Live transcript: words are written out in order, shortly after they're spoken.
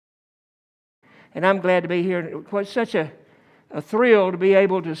And I'm glad to be here. It was such a thrill to be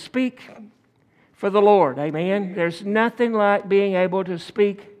able to speak for the Lord. Amen. There's nothing like being able to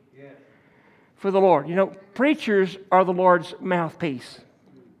speak for the Lord. You know, preachers are the Lord's mouthpiece.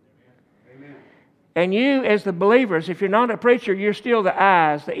 And you, as the believers, if you're not a preacher, you're still the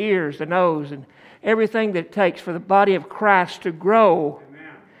eyes, the ears, the nose, and everything that it takes for the body of Christ to grow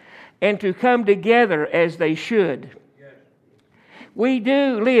and to come together as they should. We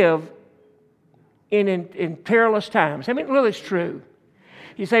do live in perilous times. I mean, well, it's true.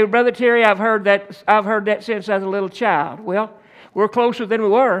 You say, well, Brother Terry, I've heard that since I was a little child. Well, we're closer than we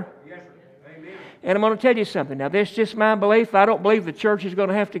were. And I'm going to tell you something. Now, this is just my belief. I don't believe the church is going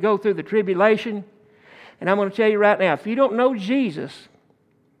to have to go through the tribulation. And I'm going to tell you right now, if you don't know Jesus,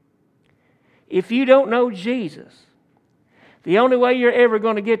 the only way you're ever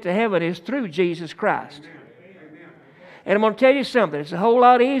going to get to heaven is through Jesus Christ. And I'm going to tell you something. It's a whole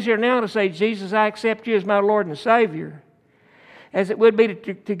lot easier now to say, Jesus, I accept you as my Lord and Savior, as it would be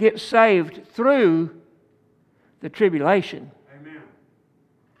to get saved through the tribulation.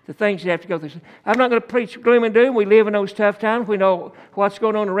 The things you have to go through. I'm not going to preach gloom and doom. We live in those tough times. We know what's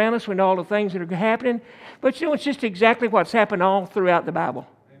going on around us. We know all the things that are happening. But you know, it's just exactly what's happened all throughout the Bible.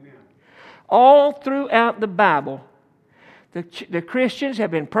 Amen. All throughout the Bible, the Christians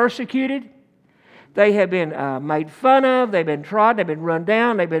have been persecuted. They have been made fun of. They've been trodden. They've been run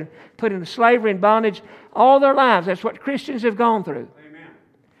down. They've been put into slavery and bondage all their lives. That's what Christians have gone through. Amen.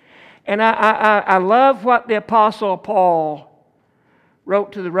 And I love what the Apostle Paul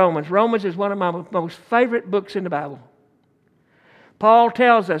wrote to the Romans. Romans is one of my most favorite books in the Bible. Paul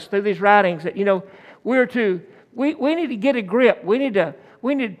tells us through these writings that, you know, we need to get a grip. We need to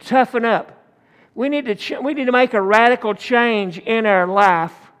toughen up. We need to make a radical change in our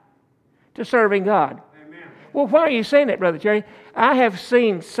life to serving God. Amen. Well, why are you saying that, Brother Jerry? I have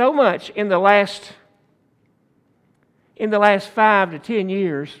seen so much in the last 5 to 10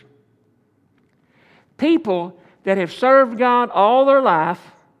 years. People that have served God all their life,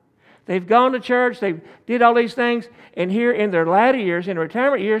 they've gone to church, they did all these things, and here in their latter years, in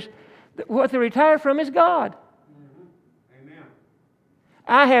retirement years, what they retire from is God. Amen.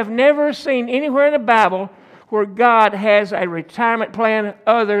 I have never seen anywhere in the Bible where God has a retirement plan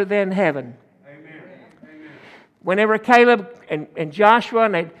other than heaven. Amen. Whenever Caleb and Joshua,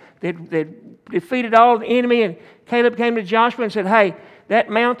 and they defeated all the enemy, and Caleb came to Joshua and said, hey,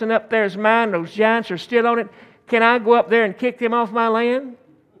 that mountain up there is mine, those giants are still on it. Can I go up there and kick them off my land?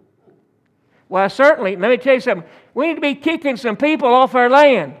 Well, certainly. Let me tell you something. We need to be kicking some people off our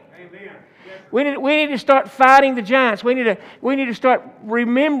land. Amen. We need to start fighting the giants. We need to start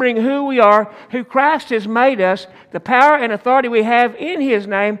remembering who we are, who Christ has made us, the power and authority we have in His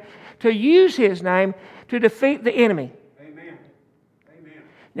name to use His name to defeat the enemy. Amen. Amen.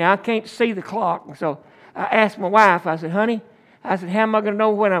 Now, I can't see the clock, and so I asked my wife, I said, honey, how am I going to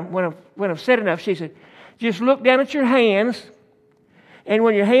know when I'm said enough? She said, just look down at your hands, and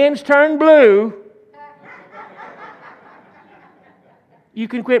when your hands turn blue, you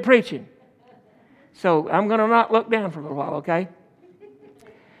can quit preaching. So I'm going to not look down for a little while, okay?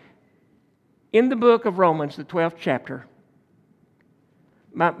 In the book of Romans, the 12th chapter,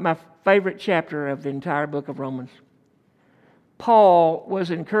 my favorite chapter of the entire book of Romans, Paul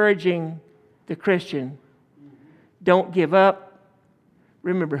was encouraging the Christian, don't give up,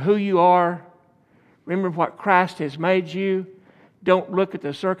 remember who you are, remember what Christ has made you. Don't look at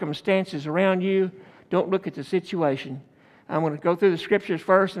the circumstances around you. Don't look at the situation. I'm going to go through the scriptures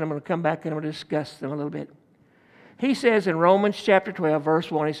first, and I'm going to come back and I'm going to discuss them a little bit. He says in Romans chapter 12,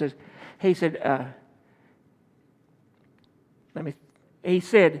 verse 1, he said,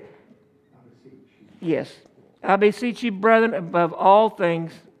 yes, I beseech you, brethren, above all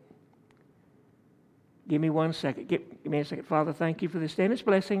things. Give me 1 second. Give me a second. Father, thank you for this day and this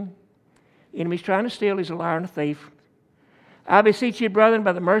blessing. Enemy's trying to steal. He's a liar and a thief. I beseech you, brethren,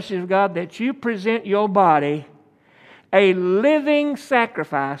 by the mercies of God, that you present your body a living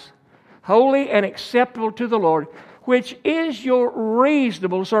sacrifice, holy and acceptable to the Lord, which is your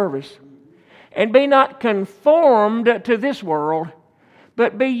reasonable service. And be not conformed to this world,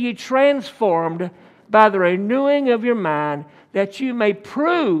 but be ye transformed by the renewing of your mind, that you may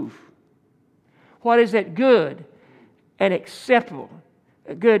prove what is that good and acceptable,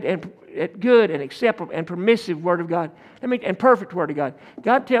 good and acceptable and permissive Word of God. And perfect Word of God.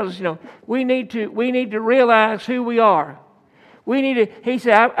 God tells us, we need to realize who we are. He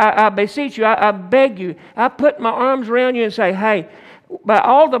said, I beseech you, I beg you, I put my arms around you and say, hey, by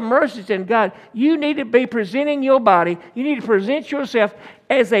all the mercies in God, you need to be presenting your body, you need to present yourself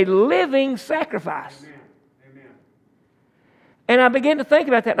as a living sacrifice. Amen. And I began to think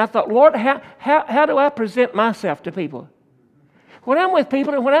about that, and I thought, Lord, how do I present myself to people? When I'm with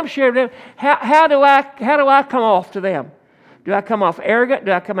people and when I'm sharing with them, how do I come off to them? Do I come off arrogant?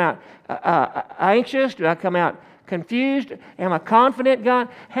 Do I come out anxious? Do I come out confused? Am I confident, God?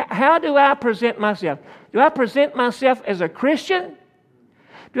 How do I present myself? Do I present myself as a Christian?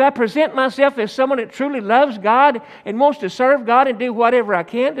 Do I present myself as someone that truly loves God and wants to serve God and do whatever I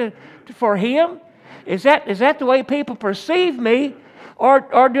can for Him? Is that the way people perceive me?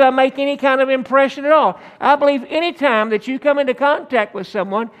 Or do I make any kind of impression at all? I believe any time that you come into contact with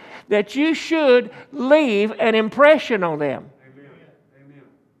someone, that you should leave an impression on them. Amen.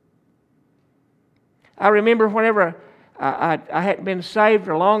 I remember whenever I hadn't been saved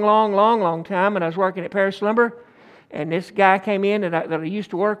for a long time, and I was working at Paris Lumber, and this guy came in that I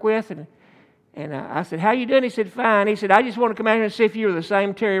used to work with, and I said, "How you doing?" He said, "Fine." He said, "I just want to come out here and see if you were the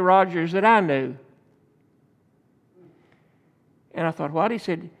same Terry Rogers that I knew." And I thought, what? He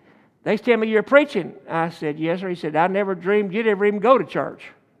said, "They tell me you're preaching." I said, "Yes, sir." He said, "I never dreamed you'd ever even go to church."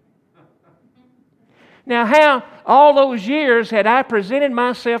 Now, how all those years had I presented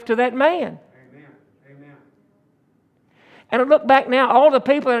myself to that man? Amen. And I look back now, all the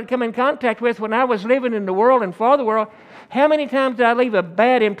people that I come in contact with when I was living in the world and for the world, how many times did I leave a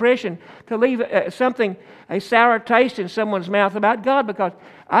bad impression, to leave a sour taste in someone's mouth about God? Because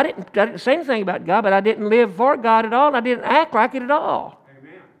I didn't say anything about God, but I didn't live for God at all, and I didn't act like it at all.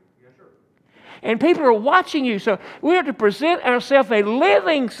 Amen. Yes, sir. And people are watching you, so we have to present ourselves a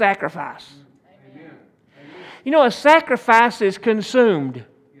living sacrifice. Amen. You know, a sacrifice is consumed.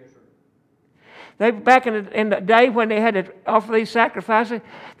 Yes, sir. Back in the day when they had to offer these sacrifices,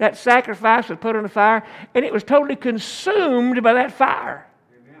 that sacrifice was put on the fire, and it was totally consumed by that fire.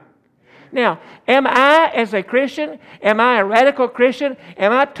 Now, am I, as a Christian, am I a radical Christian?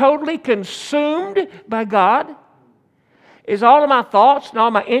 Am I totally consumed by God? Is all of my thoughts and all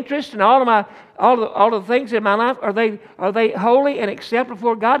my interests and all the things in my life, are they holy and acceptable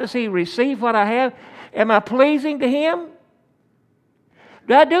before God? Does He receive what I have? Am I pleasing to Him?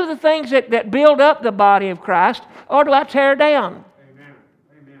 Do I do the things that build up the body of Christ, or do I tear down?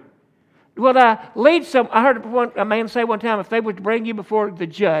 Amen. Will I lead I heard a man say one time, if they were to bring you before the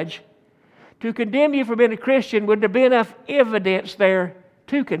judge to condemn you for being a Christian, would there be enough evidence there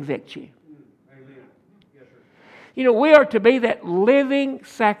to convict you? Amen. Yes, sir. You know, we are to be that living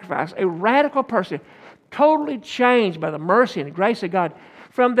sacrifice, a radical person, totally changed by the mercy and the grace of God,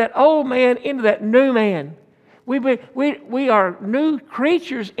 from that old man into that new man. We are new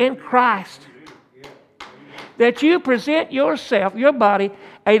creatures in Christ. That you present yourself, your body,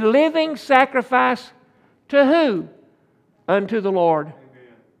 a living sacrifice to who? Unto the Lord.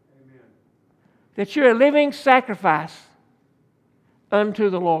 That you're a living sacrifice unto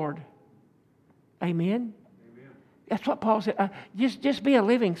the Lord. Amen? Amen. That's what Paul said. Just be a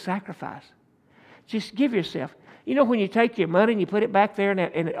living sacrifice. Just give yourself. You know, when you take your money and you put it back there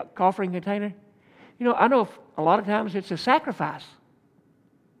in a offering container, you know, I know a lot of times it's a sacrifice.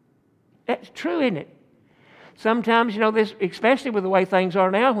 That's true, isn't it? Sometimes, you know, this, especially with the way things are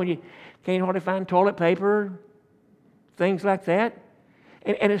now, when you can't hardly find toilet paper, things like that.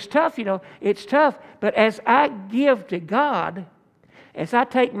 And it's tough, you know, it's tough. But as I give to God, as I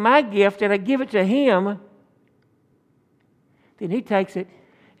take my gift and I give it to Him, then He takes it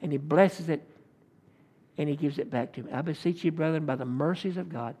and He blesses it and He gives it back to me. I beseech you, brethren, by the mercies of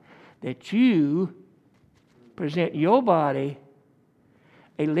God, that you present your body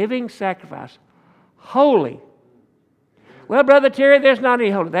a living sacrifice, holy. Well, Brother Terry, there's not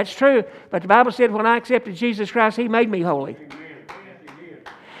any holy. That's true. But the Bible said when I accepted Jesus Christ, He made me holy.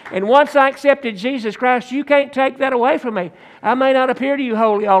 And once I accepted Jesus Christ, you can't take that away from me. I may not appear to you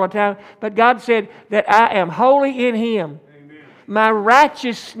holy all the time, but God said that I am holy in Him. Amen. My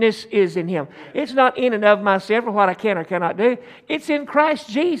righteousness is in Him. It's not in and of myself or what I can or cannot do. It's in Christ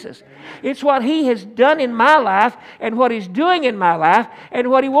Jesus. Amen. It's what He has done in my life and what He's doing in my life and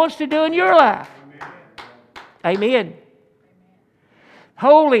what He wants to do in your life. Amen. Amen.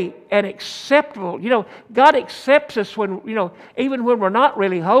 Holy and acceptable. You know, God accepts us when, you know, even when we're not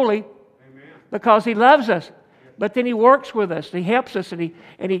really holy. Amen. Because He loves us. But then He works with us. He helps us and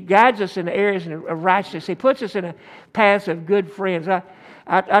He guides us in the areas of righteousness. He puts us in the paths of good friends.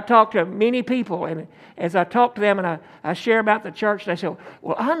 I talk to many people, and as I talk to them and I share about the church, they say,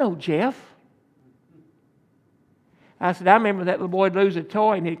 "Well, I know Jeff." I said, "I remember that little boy would lose a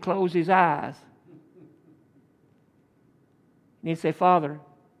toy and he'd close his eyes. And he'd say, 'Father,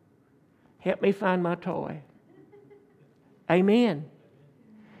 help me find my toy.'" Amen.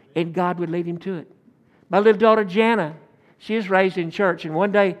 And God would lead him to it. My little daughter Jana, she was raised in church, and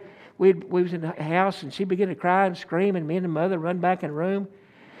one day we was in the house, and she began to cry and scream, and me and the mother run back in the room,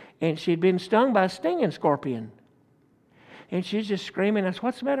 and she'd been stung by a stinging scorpion. And she's just screaming. I said,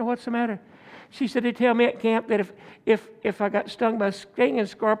 "What's the matter? What's the matter?" She said, "They tell me at camp that if I got stung by a stinging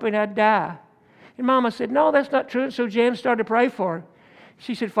scorpion, I'd die." And Mama said, "No, that's not true." And so Jan started to pray for her.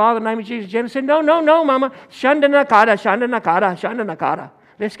 She said, "Father, in the name of Jesus." Jan said, "No, Mama. Shanda nakada, shanda nakada, shanda nakada.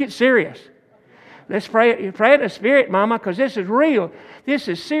 Let's get serious. Let's pray in the Spirit, Mama, because this is real. This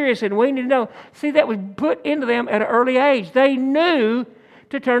is serious, and we need to know." See, that was put into them at an early age. They knew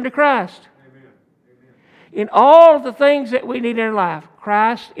to turn to Christ. Amen. In all of the things that we need in our life,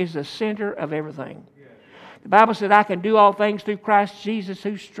 Christ is the center of everything. Yes. The Bible said, "I can do all things through Christ Jesus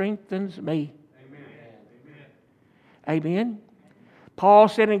who strengthens me." Amen. Amen. Paul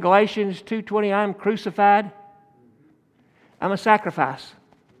said in Galatians 2:20, "I am crucified. I'm a sacrifice.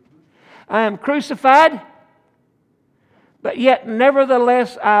 I am crucified, but yet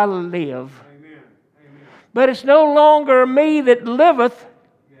nevertheless I live. Amen. But it's no longer me that liveth,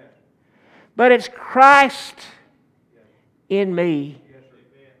 but it's Christ in me."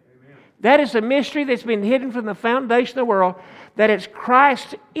 That is a mystery that's been hidden from the foundation of the world, that it's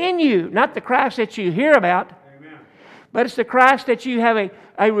Christ in you, not the Christ that you hear about, but it's the Christ that you have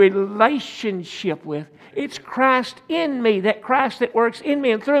a relationship with. It's Christ in me, that Christ that works in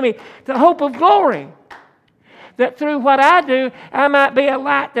me and through me, the hope of glory. That through what I do, I might be a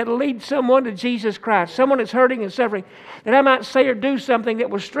light that will lead someone to Jesus Christ, someone that's hurting and suffering, that I might say or do something that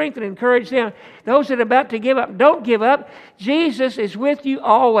will strengthen and encourage them. Those that are about to give up, don't give up. Jesus is with you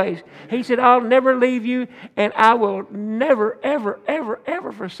always. He said, "I'll never leave you, and I will never, ever, ever,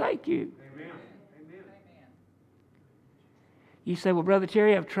 ever forsake you." Amen. You say, "Well, Brother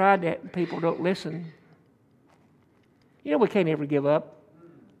Terry, I've tried that, and people don't listen." You know, we can't ever give up.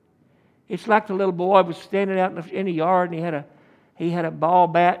 It's like the little boy was standing out in the yard, and he had a ball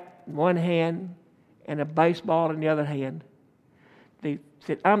bat in one hand and a baseball in the other hand. He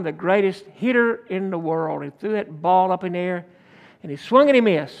said, "I'm the greatest hitter in the world." He threw that ball up in the air, and he swung and he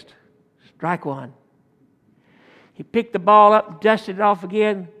missed. Strike one. He picked the ball up, dusted it off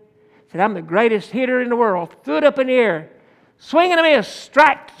again, said, "I'm the greatest hitter in the world." Threw it up in the air. Swing and a miss.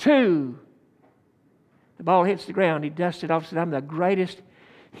 Strike two. The ball hits the ground. He dusted it off and said, "I'm the greatest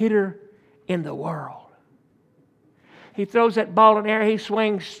hitter in the world." He throws that ball in the air. He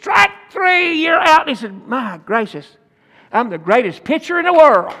swings. Strike three. You're out. And he said, "My gracious, I'm the greatest pitcher in the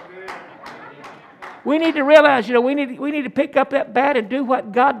world." We need to realize, we need to pick up that bat and do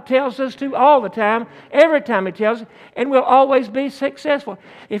what God tells us to all the time, every time He tells us, and we'll always be successful.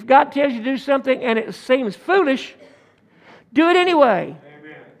 If God tells you to do something and it seems foolish, do it anyway.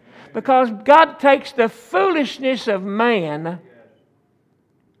 Amen. Because God takes the foolishness of man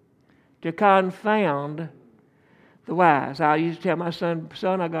to confound the wise. I used to tell my son,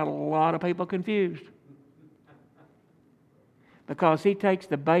 I got a lot of people confused. Because he takes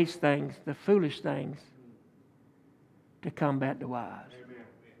the base things, the foolish things, to combat the wise. Amen.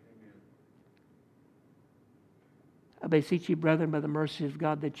 I beseech you, brethren, by the mercy of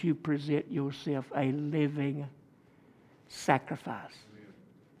God, that you present yourself a living sacrifice. Amen.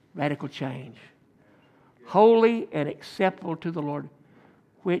 Radical change. Holy and acceptable to the Lord,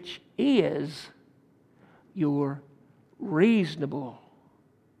 which is your reasonable.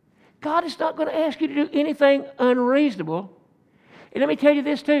 God is not going to ask you to do anything unreasonable. And let me tell you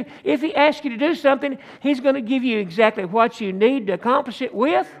this too. If He asks you to do something, He's going to give you exactly what you need to accomplish it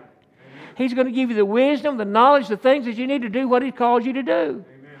with. He's going to give you the wisdom, the knowledge, the things that you need to do what He called you to do.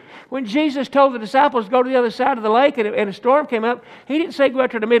 Amen. When Jesus told the disciples to go to the other side of the lake and a storm came up, He didn't say go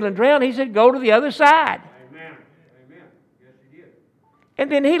out to the middle and drown. He said go to the other side. Amen. Amen. Yes, He did. And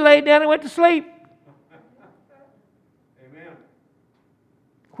then He laid down and went to sleep. Amen.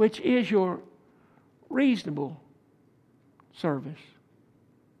 Which is your reasonable service.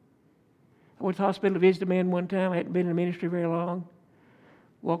 I went to the hospital to visit a man one time. I hadn't been in the ministry very long.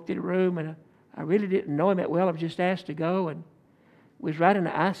 Walked in the room, and I really didn't know him that well. I was just asked to go, and was right in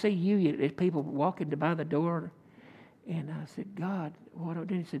the ICU. There's people walking by the door, and I said, "God, what do I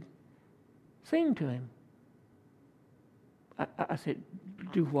do?" He said, "Sing to him." I said,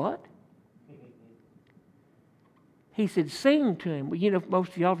 "Do what?" He said, "Sing to him." Well,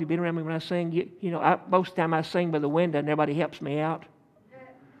 most of y'all, if you've been around me when I sing, most of the time I sing by the window and everybody helps me out.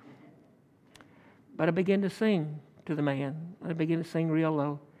 But I began to sing to the man. I began to sing real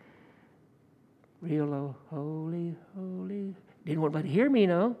low. Real low. Holy, holy. Didn't want anybody to hear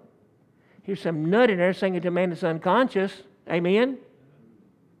me, Here's some nut in there singing to a man that's unconscious. Amen?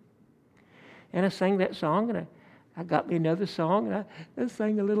 And I sang that song, and I got me another song, and I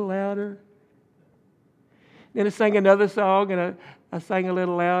sang a little louder. Then I sang another song, and I sang a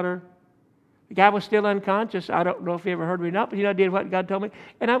little louder. The guy was still unconscious. I don't know if he ever heard me or not, but I did what God told me.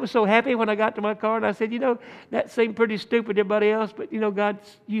 And I was so happy when I got to my car, and I said, that seemed pretty stupid to everybody else, but God,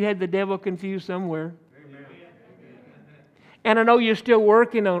 you had the devil confused somewhere. Amen. And I know you're still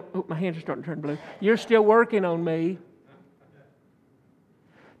working on, my hands are starting to turn blue. You're still working on me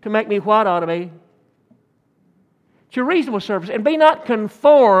to make me what ought to be. It's your reasonable service. And be not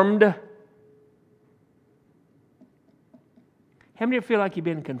conformed. How many of you feel like you've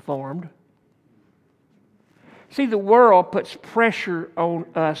been conformed? See, the world puts pressure on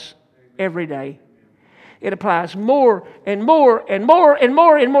us every day. It applies more and more and more and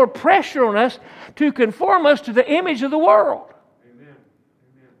more and more pressure on us to conform us to the image of the world. Amen.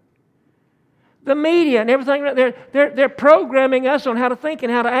 The media and everything, they're programming us on how to think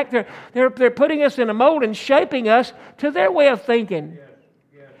and how to act. They're putting us in a mold and shaping us to their way of thinking. Yes.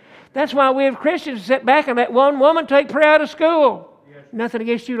 Yes. That's why we as Christians sit back and let one woman take prayer out of school. Yes. Nothing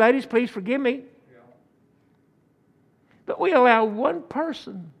against you ladies, please forgive me. But we allow one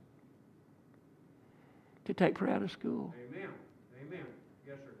person to take prayer out of school. Amen. Amen.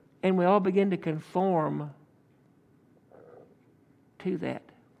 Yes, sir. And we all begin to conform to that.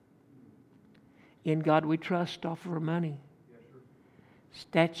 In God we trust, offer money. Yes, sir.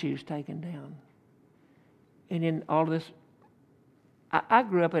 Statues taken down. And in all of this, I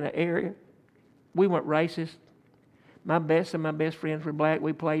grew up in an area, we weren't racist. My best friends were black.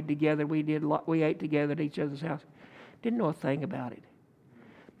 We played together. We ate together at each other's house. Didn't know a thing about it.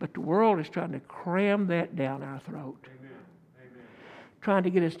 But the world is trying to cram that down our throat. Amen. Amen. Trying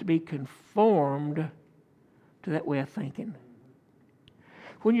to get us to be conformed to that way of thinking.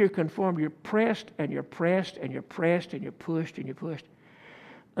 When you're conformed, you're pressed and you're pressed and you're pressed and you're pushed and you're pushed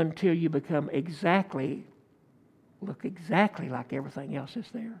until you become look exactly like everything else is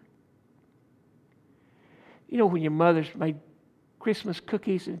there. When your mother's made Christmas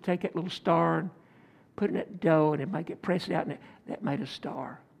cookies and take that little star and put it in that dough and press it out, and that made a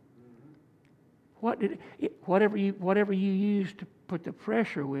star. Whatever you used to put the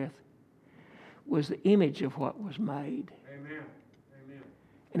pressure with was the image of what was made. Amen. Amen.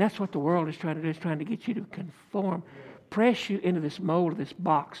 And that's what the world is trying to do. It's trying to get you to conform, press you into this mold, this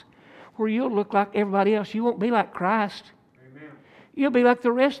box, where you'll look like everybody else. You won't be like Christ. Amen. You'll be like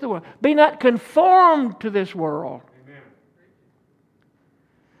the rest of the world. Be not conformed to this world. Amen.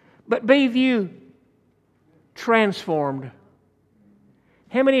 But be you transformed.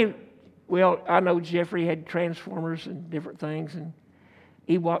 How many? Well, I know Jeffrey had Transformers and different things, and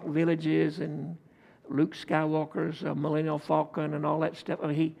Ewok villages, and Luke Skywalker's Millennial Falcon, and all that stuff.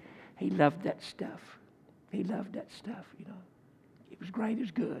 He loved that stuff. He loved that stuff. It was great. It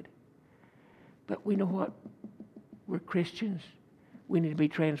was good. But we know what? We're Christians. We need to be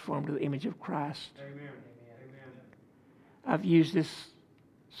transformed to the image of Christ. Amen. Amen. I've used this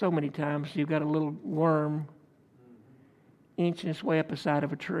so many times. You've got a little worm inching its way up the side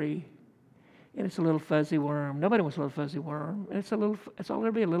of a tree. And it's a little fuzzy worm. Nobody wants a little fuzzy worm. And it's all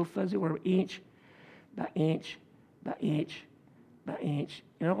there'll be, a little fuzzy worm, inch by inch by inch by inch.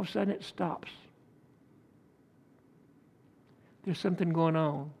 And all of a sudden it stops. There's something going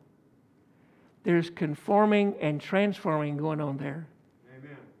on. There's conforming and transforming going on there.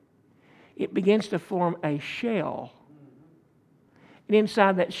 Amen. It begins to form a shell. And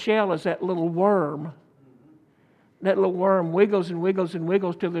inside that shell is that little worm. That little worm wiggles and wiggles and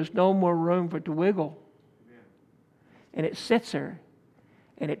wiggles till there's no more room for it to wiggle. Amen. And it sits there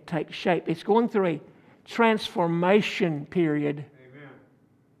and it takes shape. It's going through a transformation period. Amen.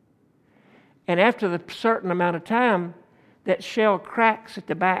 And after the certain amount of time, that shell cracks at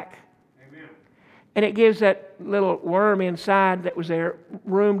the back. Amen. And it gives that little worm inside that was there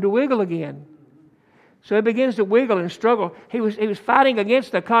room to wiggle again. So it begins to wiggle and struggle. He was fighting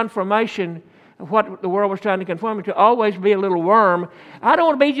against the conformation of what the world was trying to conform him to, always be a little worm. I don't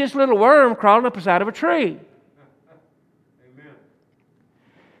want to be just a little worm crawling up the side of a tree.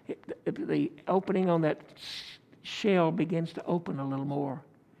 Amen. The opening on that shell begins to open a little more.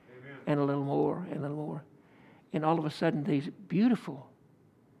 Amen. And a little more and a little more. And all of a sudden these beautiful,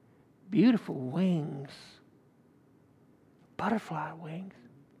 beautiful wings, butterfly wings,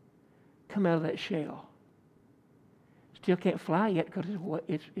 come out of that shell. Still can't fly yet because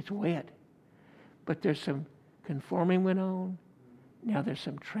it's wet. But there's some conforming went on. Now there's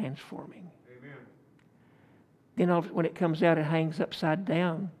some transforming. Amen. Then when it comes out, it hangs upside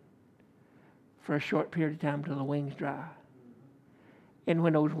down for a short period of time till the wings dry. And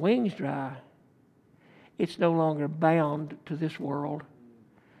when those wings dry, it's no longer bound to this world,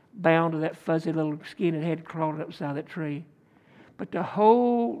 bound to that fuzzy little skin it had crawling upside that tree. But the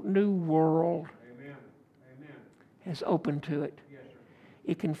whole new world Amen. Has opened to it. Yes,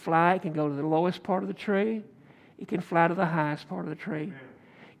 It can fly. It can go to the lowest part of the tree. It can fly to the highest part of the tree. Amen.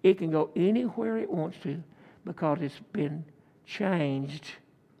 It can go anywhere it wants to because it's been changed.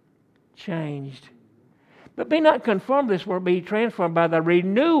 Changed. But be not conformed to this world, be transformed by the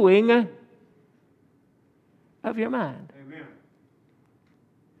renewing of your mind. Amen.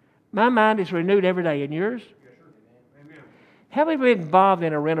 My mind is renewed every day. And yours? Yes, sir. Amen. Have we been involved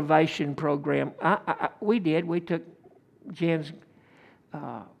in a renovation program? We did. We took Jen's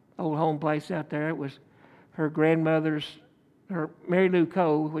old home place out there. It was her grandmother's, her Mary Lou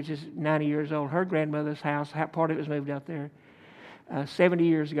Cole, which is 90 years old, her grandmother's house. Part of it was moved out there 70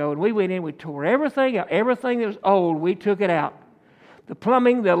 years ago. And we went in, we tore everything out. Everything that was old, we took it out. The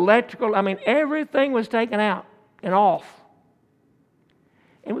plumbing, the electrical, everything was taken out and off.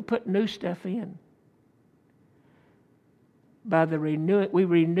 And we put new stuff in. By the renewing, we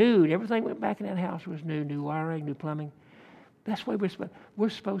renewed. Everything went back in that house was new. New wiring, new plumbing. That's why we're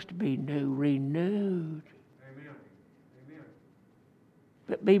supposed to be new, renewed. Amen. Amen.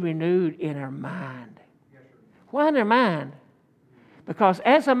 But be renewed in our mind. Yes, sir. Why in our mind? Because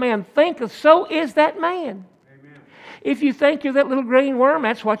as a man thinketh, so is that man. Amen. If you think you're that little green worm,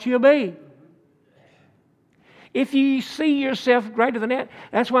 that's what you'll be. If you see yourself greater than that,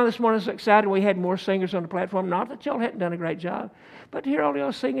 that's why this morning I was excited we had more singers on the platform. Not that y'all hadn't done a great job, but to hear all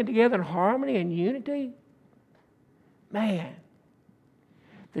y'all singing together in harmony and unity, man,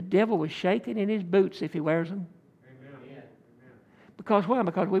 the devil was shaking in his boots if he wears them. Amen. Because why?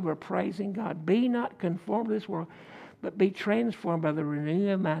 Because we were praising God. Be not conformed to this world, but be transformed by the renewing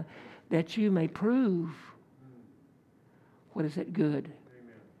of mind, that you may prove what is it good.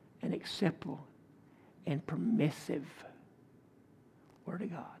 Amen. And acceptable and permissive Word of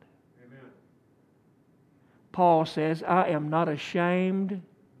God. Amen. Paul says, I am not ashamed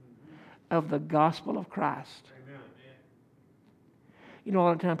of the gospel of Christ. Amen. You know,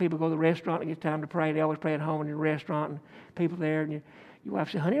 all the time people go to the restaurant and it's time to pray. They always pray at home in the restaurant and people there. And your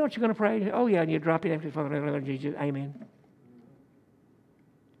wife says, honey, aren't you going to pray? Oh, yeah. And you drop it after Father, Jesus. Amen.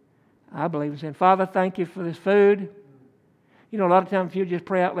 I believe in saying, Father, thank you for this food. You know, a lot of times if you just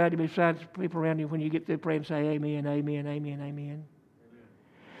pray out loud, you'll be beside people around you when you get through praying and say, amen, amen, amen, amen.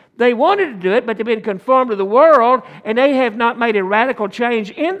 They wanted to do it, but they've been conformed to the world, and they have not made a radical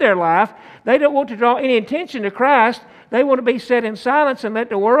change in their life. They don't want to draw any attention to Christ. They want to be set in silence and let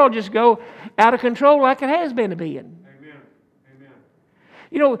the world just go out of control like it has been being. Amen. Amen.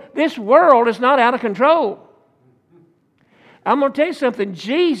 You know, this world is not out of control. I'm going to tell you something.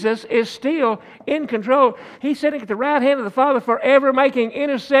 Jesus is still in control. He's sitting at the right hand of the Father forever making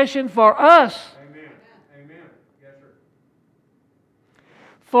intercession for us. Amen. Amen. Yes, sir.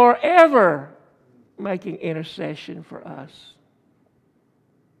 Forever making intercession for us.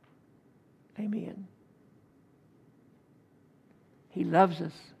 Amen. He loves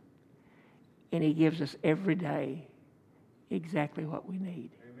us, and He gives us every day exactly what we need.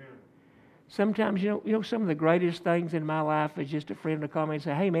 Sometimes, you know, some of the greatest things in my life is just a friend to call me and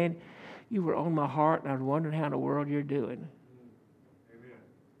say, hey, man, you were on my heart, and I was wondering how in the world you're doing.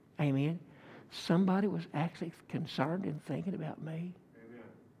 Amen. Amen. Somebody was actually concerned and thinking about me. Amen.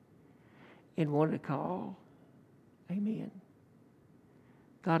 And wanted to call. Amen.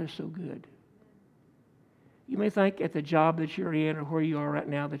 God is so good. You may think at the job that you're in or where you are right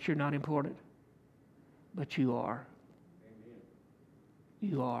now that you're not important, but you are. Amen.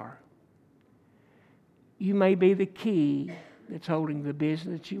 You are. You may be the key that's holding the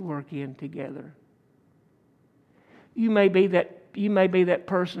business that you work in together. You may be that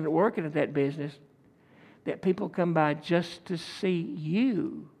person working at that business that people come by just to see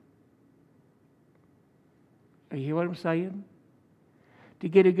you. Are you hear what I'm saying? To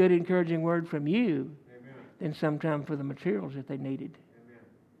get a good encouraging word from you. Amen. Than sometime for the materials that they needed. Amen.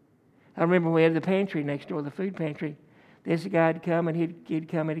 I remember we had the pantry next door, the food pantry. There's a guy would come and he'd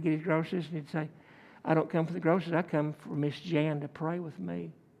come in to get his groceries and he'd say, I don't come for the groceries, I come for Miss Jan to pray with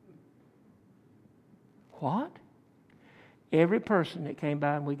me. What? Every person that came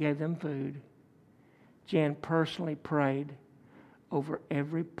by and we gave them food, Jan personally prayed over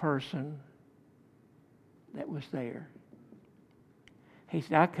every person that was there. He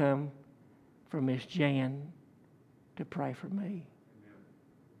said, I come for Miss Jan to pray for me.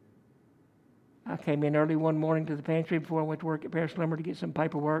 I came in early one morning to the pantry before I went to work at Paris Lumber to get some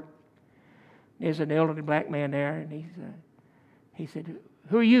paperwork. There's an elderly black man there, and he said,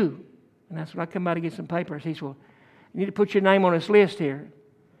 who are you? And I said, I come by to get some papers. He said, well, you need to put your name on this list here.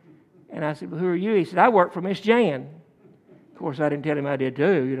 And I said, well, who are you? He said, I work for Miss Jan. Of course, I didn't tell him I did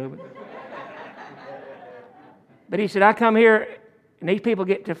too, you know. But he said, I come here, and these people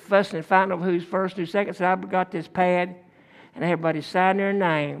get to fussing and fighting over who's first, who's second. So I've got this pad. and everybody sign their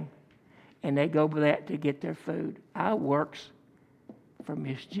name, and they go with that to get their food. I works for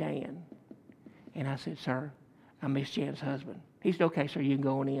Miss Jan. And I said, sir, I'm Miss Jan's husband. He said, okay, sir, you can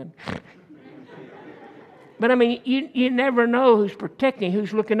go on in. But I mean, you never know who's protecting,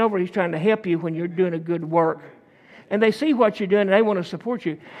 who's looking over, who's trying to help you when you're doing a good work. And they see what you're doing and they want to support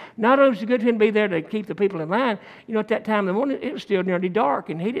you. Not only is it good for him to be there to keep the people in line, you know, at that time in the morning, it was still nearly dark,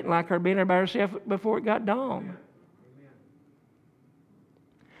 and he didn't like her being there by herself before it got dawn.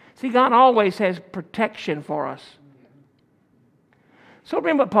 See, God always has protection for us. So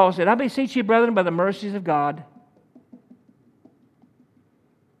remember what Paul said, I beseech you, brethren, by the mercies of God.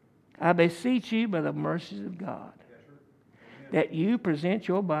 I beseech you by the mercies of God, that you present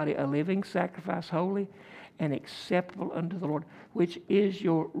your body a living sacrifice, holy and acceptable unto the Lord, which is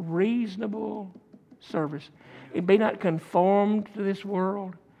your reasonable service. And be not conformed to this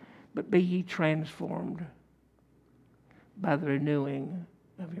world, but be ye transformed by the renewing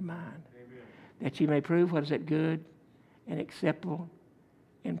of your mind. Amen. That ye may prove what is that good and acceptable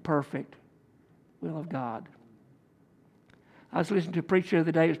and perfect will of God. I was listening to a preacher the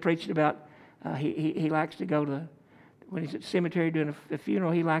other day who was preaching about he likes to go to, when he's at the cemetery doing a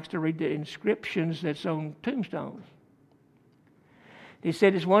funeral, he likes to read the inscriptions that's on tombstones. He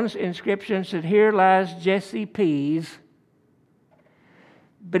said this one inscription said, here lies Jesse Pease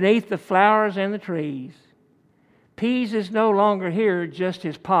beneath the flowers and the trees. Pease is no longer here, just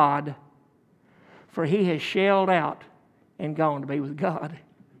his pod, for he has shelled out and gone to be with God.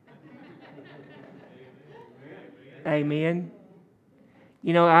 Amen.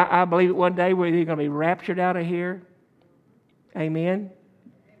 You know, I believe that one day we're either going to be raptured out of here. Amen.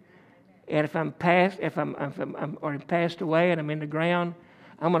 And if I'm passed away and I'm in the ground,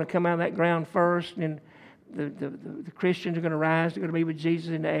 I'm going to come out of that ground first, and the Christians are going to rise. They're going to be with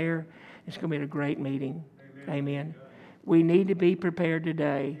Jesus in the air. It's going to be a great meeting. Amen. We need to be prepared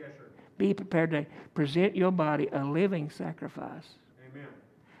today. Yes, be prepared today. Present your body a living sacrifice. Amen.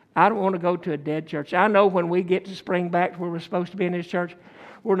 I don't want to go to a dead church. I know when we get to spring back to where we're supposed to be in this church,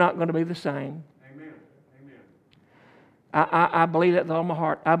 we're not going to be the same. Amen. Amen. I believe that with all my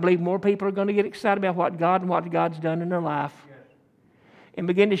heart. I believe more people are going to get excited about what God's done in their life. Yes. And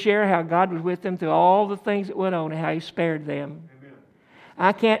begin to share how God was with them through all the things that went on and how He spared them. Amen.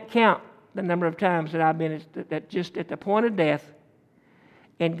 I can't count the number of times that I've been just at the point of death,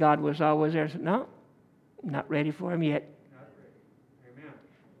 and God was always there. I said, no, I'm not ready for Him yet. Not ready. Amen.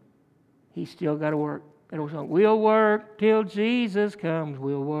 He's still got to work. That old song, we'll work till Jesus comes.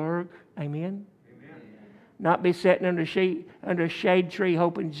 We'll work. Amen. Amen. Not be sitting under a shade tree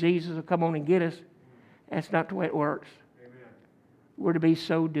hoping Jesus will come on and get us. That's not the way it works. Amen. We're to be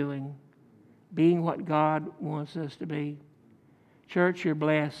so doing, being what God wants us to be. Church, you're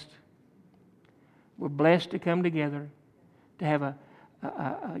blessed. We're blessed to come together, to have a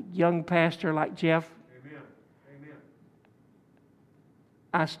young pastor like Jeff. Amen. Amen.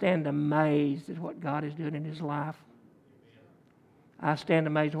 I stand amazed at what God is doing in his life. I stand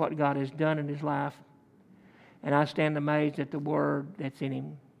amazed at what God has done in his life. And I stand amazed at the Word that's in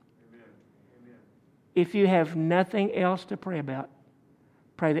him. Amen. Amen. If you have nothing else to pray about,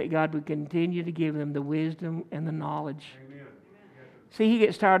 pray that God would continue to give them the wisdom and the knowledge. Amen. See, he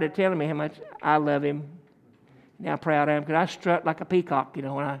gets tired of telling me how much I love him and how proud I am, because I strut like a peacock, you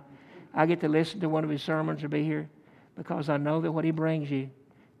know, when I get to listen to one of his sermons or be here, because I know that what he brings you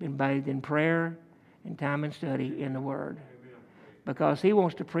been bathed in prayer and time and study in the Word. Amen. Because he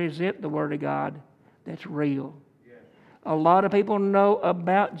wants to present the Word of God that's real. Yes. A lot of people know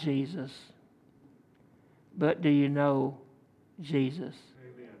about Jesus, but do you know Jesus?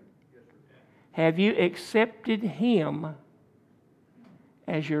 Amen. Yes, have you accepted Him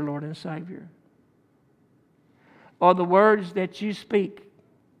as your Lord and Savior? Are the words that you speak,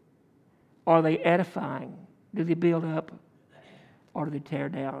 are they edifying? Do they build up? Or do they tear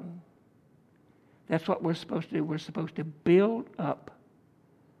down? That's what we're supposed to do. We're supposed to build up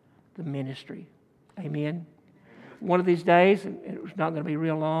the ministry. Amen. One of these days, and it's not going to be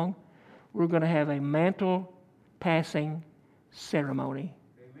real long, we're going to have a mantle passing ceremony.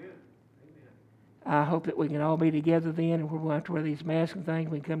 I hope that we can all be together then, and we're going to have to wear these masks and things.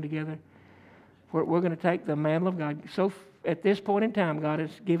 We can come together. We're going to take the mantle of God. So at this point in time, God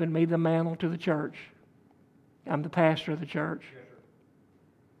has given me the mantle to the church. I'm the pastor of the church. Yes,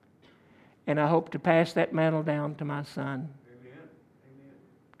 and I hope to pass that mantle down to my son. Amen. Amen.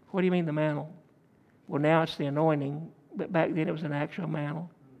 What do you mean the mantle? Well, now it's the anointing, but back then it was an actual mantle.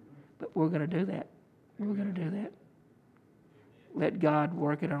 But we're going to do that. We're going to do that. Let God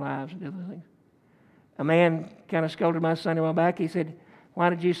work in our lives and do those things. A man kind of scolded my son a while back. He said, why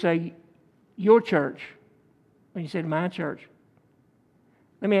did you say your church? When you said my church,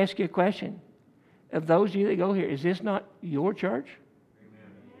 let me ask you a question. Of those of you that go here, is this not your church?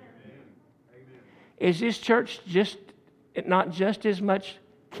 Amen. Is this church not just as much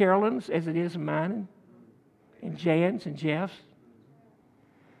Carolyn's as it is mine and Jan's and Jeff's?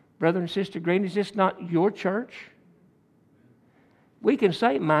 Brother and Sister Green, is this not your church? We can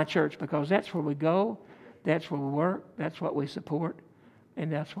say my church because that's where we go, that's where we work, that's what we support,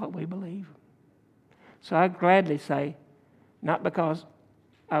 and that's what we believe. So I gladly say, not because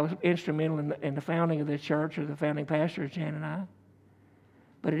I was instrumental in the founding of this church or the founding pastors, Jan and I,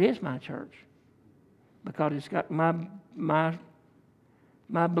 but it is my church because it's got my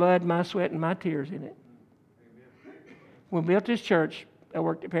blood, my sweat, and my tears in it. When we built this church, I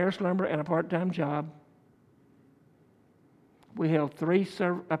worked at Paris Lumber and a part-time job. We held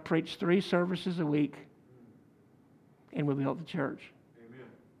I preached 3 services a week, and we built the church. Amen.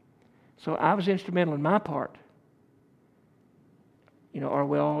 So I was instrumental in my part. Are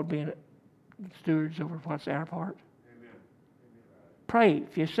we all being stewards over what's our part? Amen. Pray.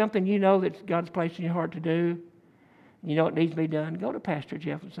 If there's something that God's placed in your heart to do, it needs to be done, go to Pastor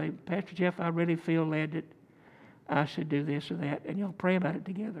Jeff and say, Pastor Jeff, I really feel led that I should do this or that. And y'all pray about it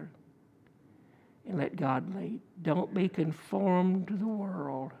together. And let God lead. Don't be conformed to the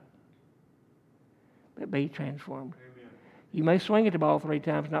world, but be transformed. Amen. You may swing at the ball 3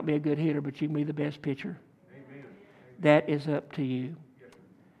 times, not be a good hitter, but you can be the best pitcher. Amen. That is up to you.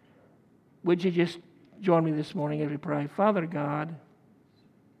 Would you just join me this morning as we pray? Father God,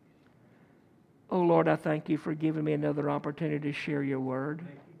 oh Lord, I thank you for giving me another opportunity to share your word.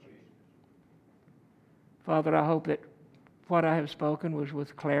 Father, I hope that what I have spoken was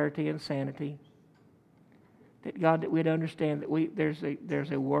with clarity and sanity. That God, that we'd understand that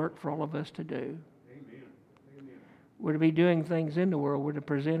there's a work for all of us to do. Amen. Amen. We're to be doing things in the world. We're to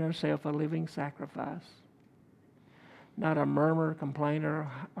present ourselves a living sacrifice. Not a murmurer, complainer,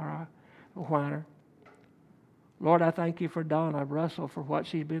 or a whiner. Lord, I thank you for Donna Russell for what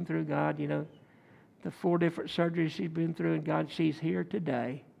she's been through, God. The 4 different surgeries she's been through, and God, she's here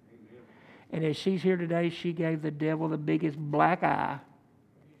today. Amen. And as she's here today, she gave the devil the biggest black eye.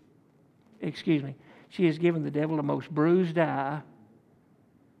 She has given the devil the most bruised eye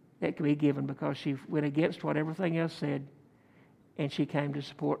that could be given because she went against what everything else said, and she came to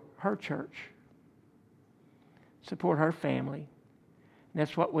support her church, support her family. And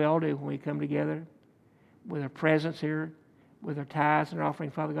that's what we all do when we come together with our presence here, with our tithes and our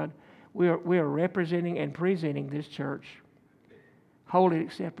offering. Father God, we are representing and presenting this church wholly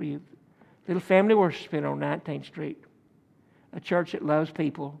except for you. Little Family Worship Center on 19th Street, a church that loves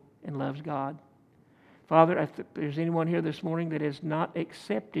people and loves God. Father, if there's anyone here this morning that has not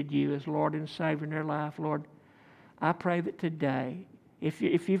accepted you as Lord and Savior in their life, Lord, I pray that today, if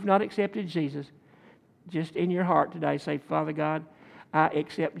you've not accepted Jesus, just in your heart today, say, Father God, I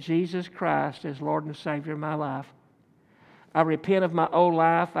accept Jesus Christ as Lord and Savior of my life. I repent of my old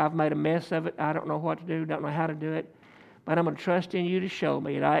life. I've made a mess of it. I don't know what to do, don't know how to do it. But I'm going to trust in you to show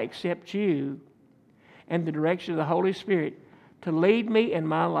me. And I accept you and the direction of the Holy Spirit to lead me in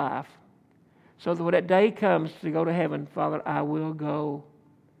my life. So that when that day comes to go to heaven, Father, I will go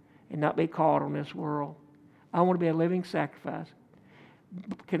and not be caught on this world. I want to be a living sacrifice.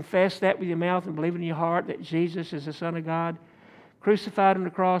 Confess that with your mouth and believe in your heart that Jesus is the Son of God, crucified on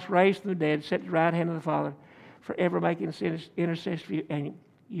the cross, raised from the dead, set at the right hand of the Father, forever making intercession for you, and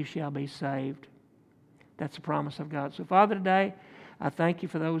you shall be saved. That's the promise of God. So, Father, today, I thank you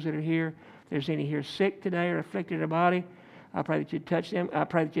for those that are here. If there's any here sick today or afflicted in their body, I pray that you'd touch them. I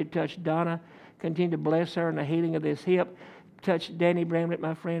pray that you'd touch Donna. Continue to bless her in the healing of this hip. Touch Danny Bramlett,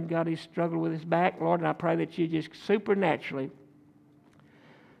 my friend. God, he's struggled with his back, Lord, and I pray that you just supernaturally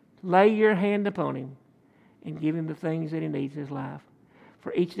lay your hand upon him and give him the things that he needs in his life.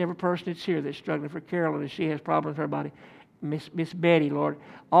 For each and every person that's here that's struggling, for Carolyn, as she has problems with her body, Miss Betty, Lord,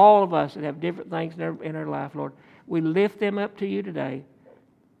 all of us that have different things in our life, Lord, we lift them up to you today.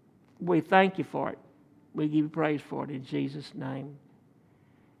 We thank you for it. We give you praise for it in Jesus' name.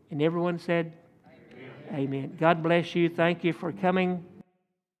 And everyone said, Amen. God bless you. Thank you for coming.